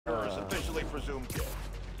is officially presumed dead.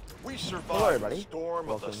 We Hello survived the everybody, storm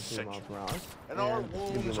of welcome the to Miles century, Morales, and our this is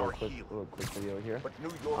gonna be wounds a are little quick healing. video here. But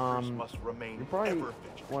New Yorkers must remain You're probably ever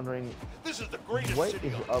vigilant. wondering, This is the greatest what city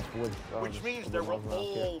is on up earth, with which means there will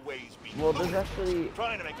always be Well, there's lunatics actually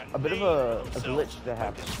trying to make a bit of name a for glitch themselves that by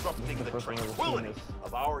happened. disrupting This is the the first time I've ever seen tranquility this,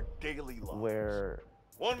 of our daily lives. where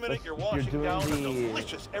 1 minute you're you're washing doing down a the-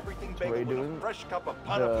 delicious everything where bagel you're with a doing fresh cup of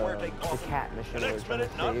Pana Fuerte the coffee. cat mission The where next you're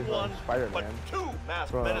minute, trying not to save one, but Spider-Man two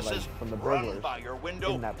masked from, menaces from the run burglars by your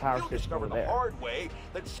window. in that power You station discover over the there. hard way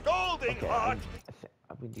that scalding hot,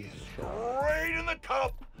 We need to shut up. straight in the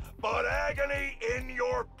cup, but agony in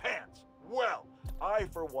your pants. Well, I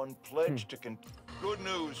for one pledge to good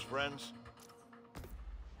news, friends.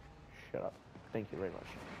 Shut up. Thank you very much.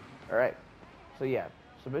 Alright. So yeah.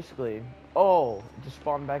 So basically... Oh! It just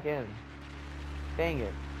spawned back in. Dang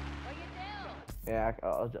it. Yeah,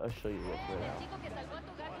 I'll show you this right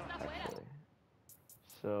now. Actually.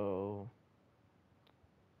 So...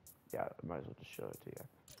 Yeah, I might as well just show it to you.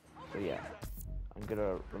 So yeah. I'm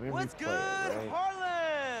gonna... What's play good, it, right?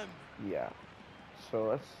 Harlem? Yeah. So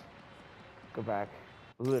let's go back.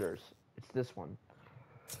 Looters. It's this one.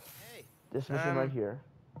 Hey. This mission right here.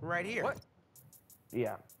 Right here. What?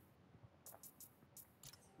 Yeah.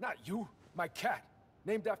 Not you, my cat.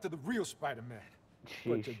 Named after the real Spider-Man.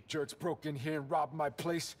 Bunch Sheesh. of jerks broke in here and robbed my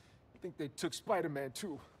place. I think they took Spider-Man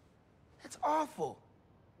too. That's awful.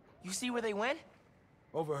 You see where they went?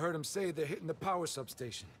 Overheard them say they're hitting the power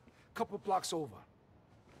substation. Couple blocks over.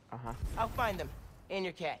 Uh-huh. I'll find them. And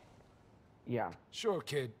your cat. Yeah. Sure,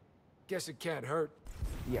 kid. Guess it can't hurt.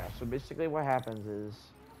 Yeah, so basically what happens is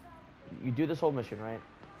you do this whole mission, right?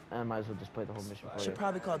 And I might as well just play the whole mission I for should you.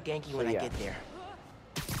 probably call Genki when I yeah. get there.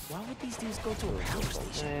 Why would these dudes go to a power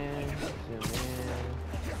station? Zoom in.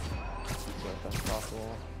 As fast as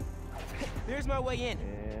possible. There's my way in.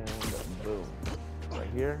 And boom. Right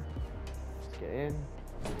here. Let's get in.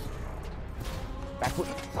 Backward.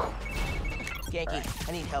 Genki,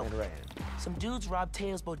 I need help. And right in. Some dudes robbed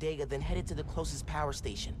Teo's bodega, then headed to the closest power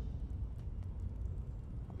station.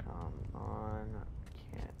 Come on.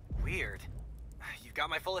 Can't. Weird. You got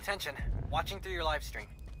my full attention. Watching through your live stream.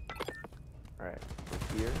 Alright.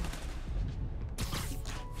 Here.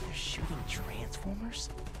 They're shooting Transformers?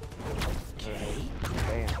 Okay.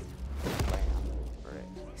 Bam. Bam. Alright.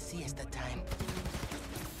 Siesta time.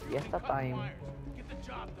 Siesta time. Get the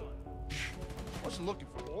job done. Wasn't looking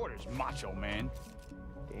for orders, macho man.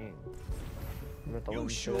 Dang. You got the You little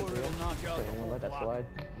sure shit it'll here? knock out Okay, the I'm gonna whole let that block? slide.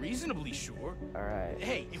 Reasonably sure. Alright.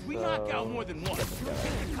 Hey, if we so- knock out more than one, you'll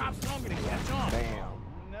take the cops longer to catch on. Bam.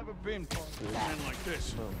 Never been a man like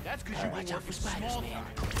this. Boom. That's because Alright. you've been Watch out working for spiders, small man.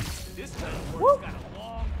 time. This kind of work's got a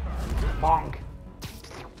long term. Bonk.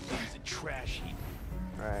 He's a trash heap,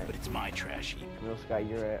 Alright. but it's my trash heap. Real Sky,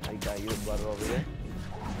 you're at. I got you and Butter over here.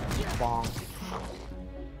 Bonk.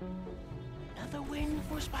 Another win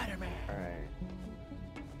for Spider-Man. Alright.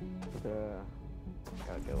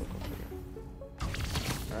 Gotta get a little closer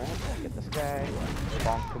here. Alright, get this guy.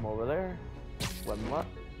 Bonk him over there. Web him up.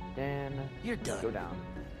 And You're done. go down.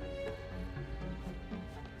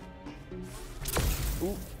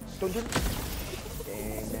 Ooh, don't do it.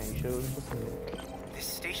 Dang, now you shows the smoke. This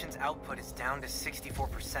station's output is down to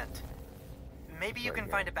 64%. Maybe you Right can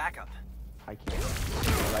here. find a backup. I can't.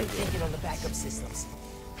 Keep Right here. thinking on the backup systems.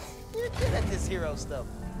 You're good at this hero stuff.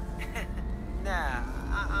 Nah,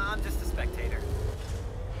 I'm just a spectator.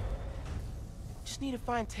 Just need to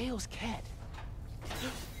find Tails' cat.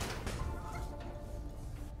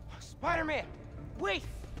 Spider-Man! Wait!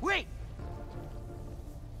 Wait!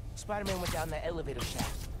 Spider-Man went down that elevator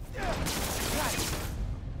shaft. Got it!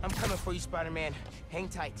 I'm coming for you, Spider-Man. Hang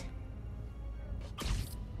tight.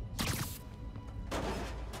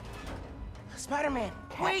 Spider-Man,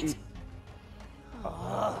 wait!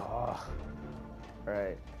 Alright.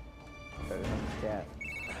 Cat.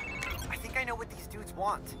 I think I know what these dudes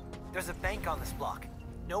want. There's a bank on this block.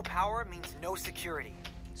 No power means no security.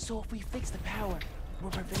 So if we fix the power,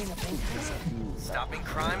 we're preventing a bank heist. Stopping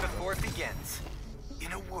crime before it begins.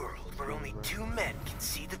 In a world where only two men can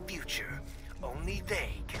see the future, only they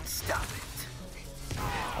can stop it.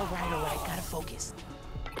 Alright, gotta focus.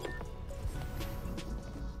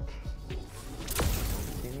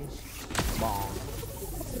 Bomb.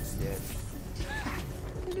 Dead.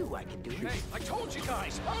 Knew I could do it. Hey, I told you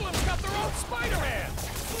guys, Harlem's got their own Spider-Man!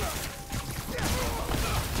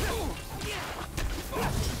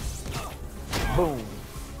 Boom.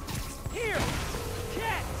 Here!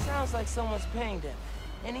 Cat! Sounds like someone's paying them.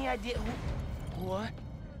 Any idea who? What?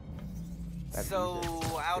 That's So,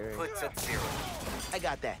 easy. output's at 0. I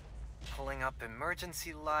got that. Pulling up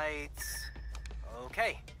emergency lights.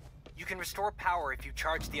 Okay. You can restore power if you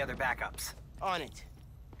charge the other backups. On it.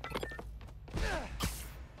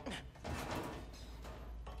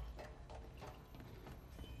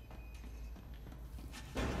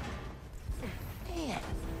 Man,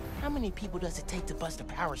 how many people does it take to bust a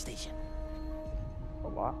power station? A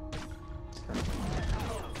lot.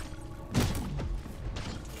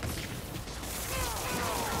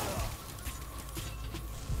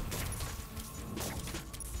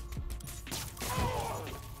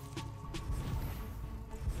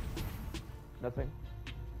 Nothing.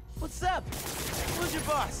 What's up? Who's your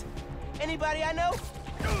boss? Anybody I know?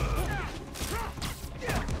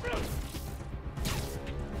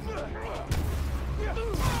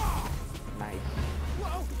 Nice.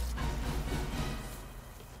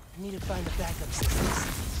 I need to find the backup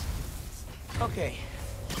systems. Okay,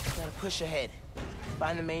 gotta push ahead.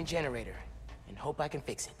 Find the main generator, and hope I can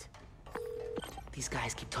fix it. These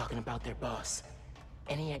guys keep talking about their boss.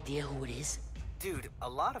 Any idea who it is? Dude, a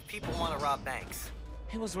lot of people want to rob banks.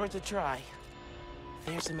 It was worth a try.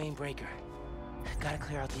 There's the main breaker. Gotta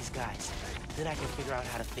clear out these guys. Then I can figure out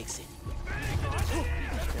how to fix it. Can't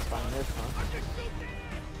find this, huh?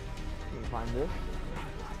 Can you find this?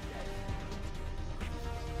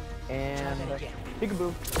 And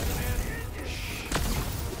peekaboo.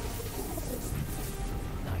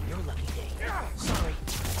 Now your lucky day. Sorry.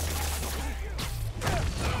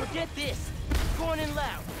 Forget this. Going in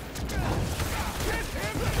loud. Get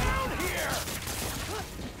him down here!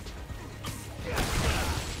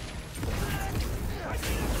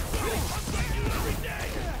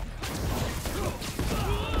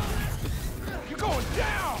 You're going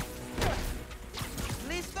down!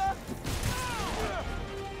 Listo?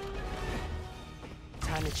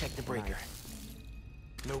 Time to check the breaker.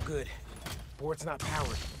 No good. Board's not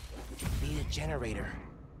powered. Need a generator.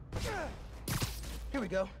 Here we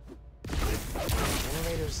go.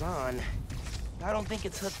 Generator's on. I don't think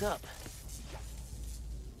it's hooked up.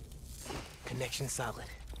 Connection solid.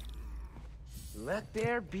 Let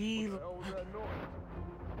there be...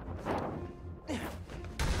 Hey,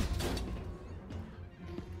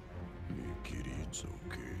 kitty, it's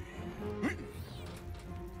okay.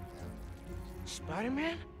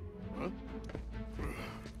 Spider-Man?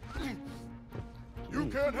 You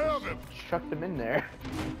can't have him! Chucked him in there.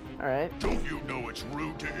 Alright. Don't you know it's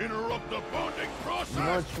rude to interrupt the bonding process? You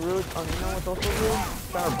know what's rude? Oh, you know what's also rude?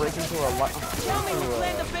 Trying to break into a lot. Tell me who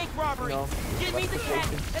planned the bank robbery. Give me the cat,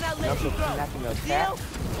 and I'll let you go. Kidnapping a cat.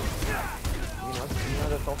 You know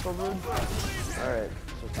that's also rude? Alright,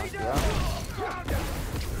 so knock you out.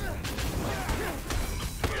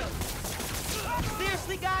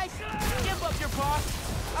 Seriously, guys? Give up your boss.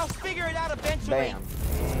 I'll figure it out eventually. Bam.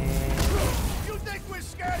 You think we're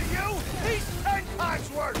scared of you? He's 10 times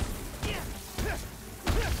worse!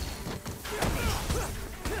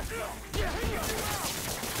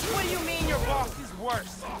 What do you mean your boss is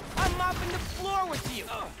worse? I'm mopping the floor with you.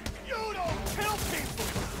 You don't kill people!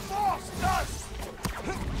 Boss does!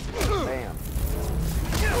 Bam.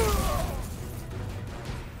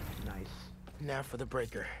 Nice. Now for the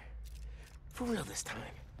breaker. For real this time.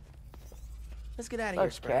 Let's get out of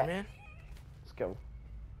Let's here, Spider-Man. Let's go.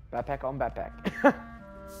 Backpack on backpack.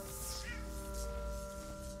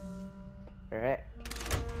 Alright.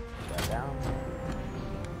 That down.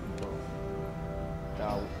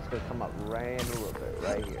 Now it's gonna come up right in a little bit,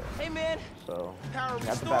 right here. Hey man, So power got the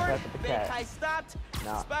restored, backpack with the bank cat. heist stopped,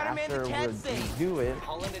 Now Spider-Man after the cat saved. we do it,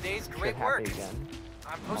 All in today's should great happen work. again.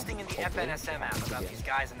 I'm posting in the Hopefully. FNSM app about Yeah. these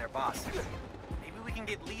guys and their boss. Maybe we can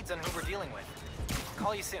get leads on who we're dealing with.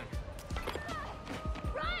 Call you soon.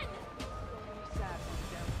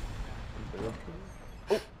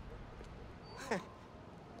 Oh.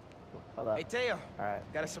 Hold up. Hey Teo,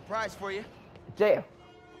 Alright. got a surprise for you. Jail.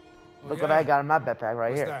 Look what yeah? I got in my backpack right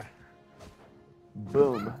What's here. that?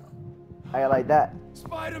 Boom. How you like that?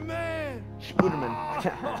 Spider-Man! Spooderman.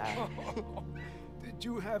 Did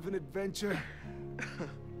you have an adventure?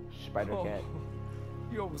 Spider Cat.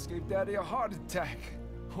 You almost gave Daddy a heart attack.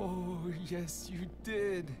 Oh, yes, you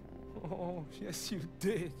did. Oh, yes, you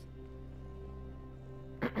did.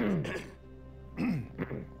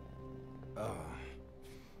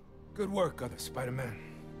 Good work, other Spider-Man.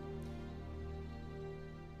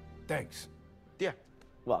 Thanks. Yeah,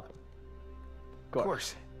 Welcome. of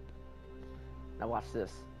course. Now watch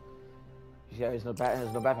this. You see how there's no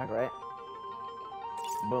backpack, right?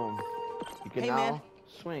 Boom. You can Hey, now man.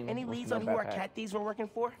 swing. Any with leads no on who our backpack. cat thieves were working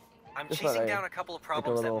for? I'm Just chasing thought down I'd a couple of make a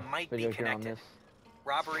problems little that might be video here on connected. this.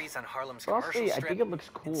 Robberies on Harlem's But commercial honestly, I strip. think it looks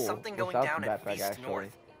cool and something going without down the at backpack, Feast actually.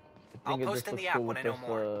 North. I I'll think it post just in the looks app cool when I with know just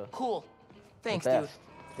more. Cool. Thanks, the dude. vest.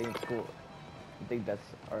 I think it's cool. I think that's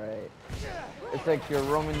alright. It's like you're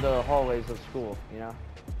roaming the hallways of school, you know?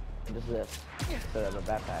 Just this, instead of a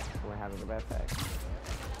backpack. We're having a backpack.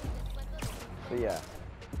 So yeah.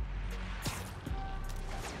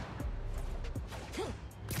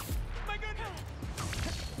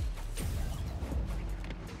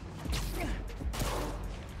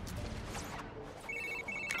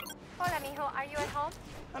 Hola, mijo. Are you at home?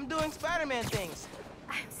 I'm doing Spider-Man things.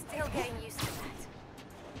 I'm still getting used to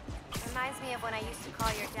that. Reminds me of when I used to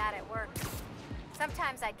call your dad at work.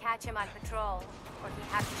 Sometimes I'd catch him on patrol, or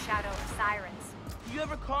he'd have to shout over sirens. You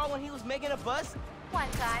ever call when he was making a bust? One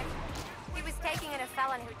time, he was taking in a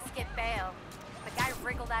felon who'd skipped bail. The guy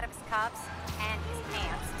wriggled out of his cuffs and his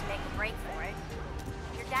pants to make a break for it.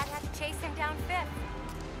 Your dad had to chase him down Fifth.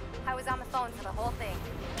 I was on the phone for the whole thing.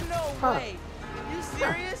 No way! You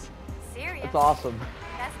serious? Serious? That's awesome.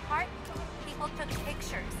 Best part? People took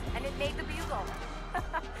pictures, and it made the Bugle.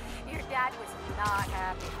 Your dad was not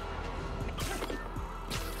happy.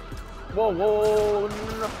 Whoa, whoa,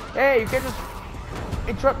 no. Hey, you can't just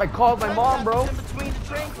interrupt my call with my mom, bro. In between the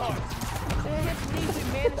train cars. Can't believe you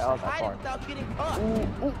managed to hide it without getting caught. Ooh,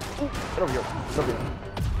 ooh, ooh. Get over here. Get over here.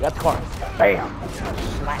 That's the car. Bam.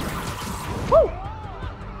 Slap. Woo.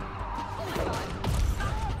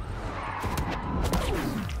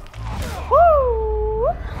 Woo.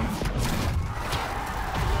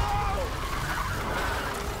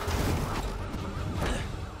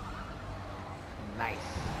 Nice.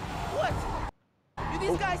 What? Do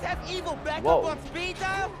these guys have evil backup Whoa. on speed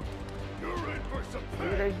dial? You're in for some What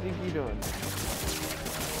do you guys think you're doing?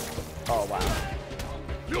 Oh, wow.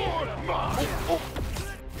 You're mine!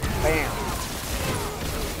 Bam.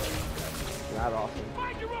 Not awesome.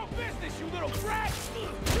 Mind your own business, you little brat!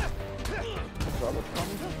 Trouble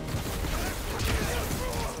coming?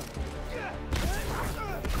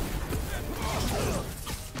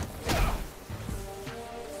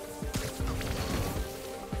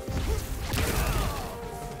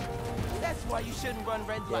 That's why you shouldn't run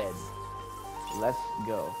red Dead. lights. Let's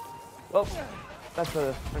go. Well, that's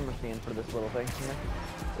the pretty much the end for this little thing here.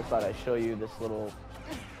 Just thought I'd show you this little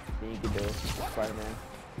thing you can do with Spider-Man.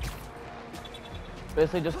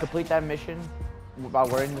 Basically, just complete that mission while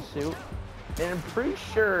wearing the suit. And I'm pretty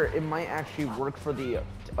sure it might actually work for the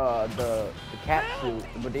cat suit,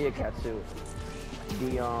 the Bodega cat suit.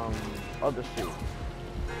 The other suit.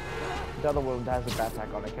 The other one that has a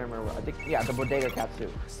backpack on. I can't remember. I think yeah, the Bodega cat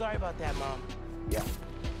suit. Sorry about that, Mom. Yeah.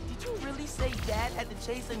 Did you really say Dad had to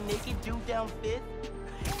chase a naked dude down Fifth?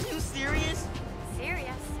 You serious?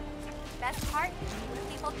 Serious? Best part?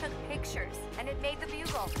 People took pictures, and it made the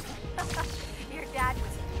Bugle. Your dad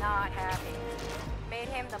was not happy. Made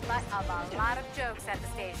him the butt of a lot of jokes at the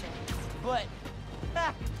station. But,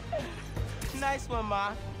 nice one,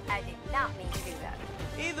 Ma. I did not mean to do that.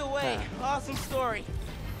 Either way, awesome story.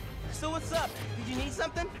 So what's up? Did you need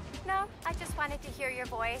something? No, I just wanted to hear your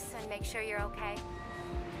voice and make sure you're okay.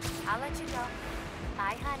 I'll let you go.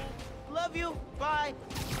 Bye, honey. Love you. Bye.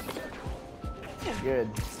 Good.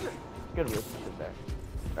 Good relationship there.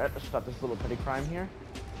 Alright, let's stop this little petty crime here.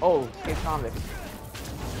 Oh, escape convict.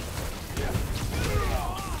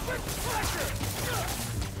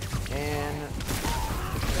 And...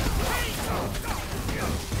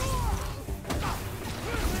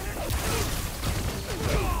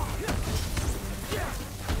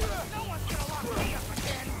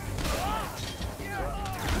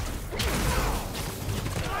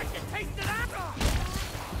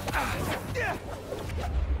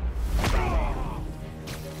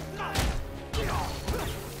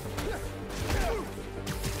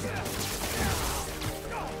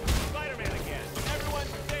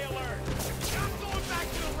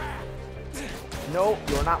 No,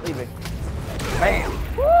 you're not leaving. Bam!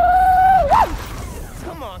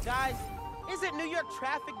 Come on, guys. Isn't New York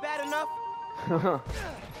traffic bad enough?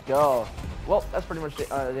 Let's go. Well, that's pretty much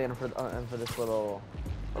the end for this little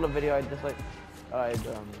video I just I'd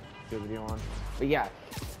do a video on. But yeah,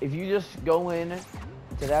 if you just go in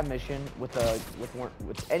to that mission with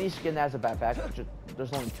any skin that has a backpack, which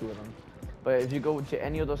there's only 2 of them. But if you go to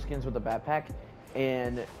any of those skins with a backpack,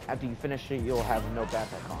 and after you finish it, you'll have no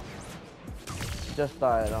backpack on. Just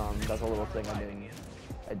thought that's a little thing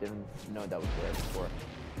I didn't know that was there before.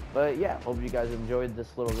 But yeah, hope you guys enjoyed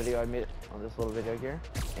this little video I made on this little video here.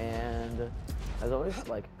 And as always,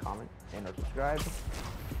 like, comment, and or subscribe.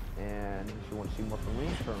 And if you want to see more from me,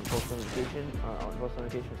 turn on post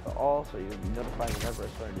notifications to all, so you'll be notified whenever I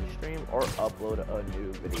start a new stream or upload a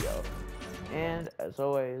new video. And as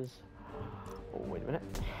always, oh, wait a minute.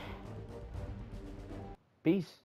 Peace.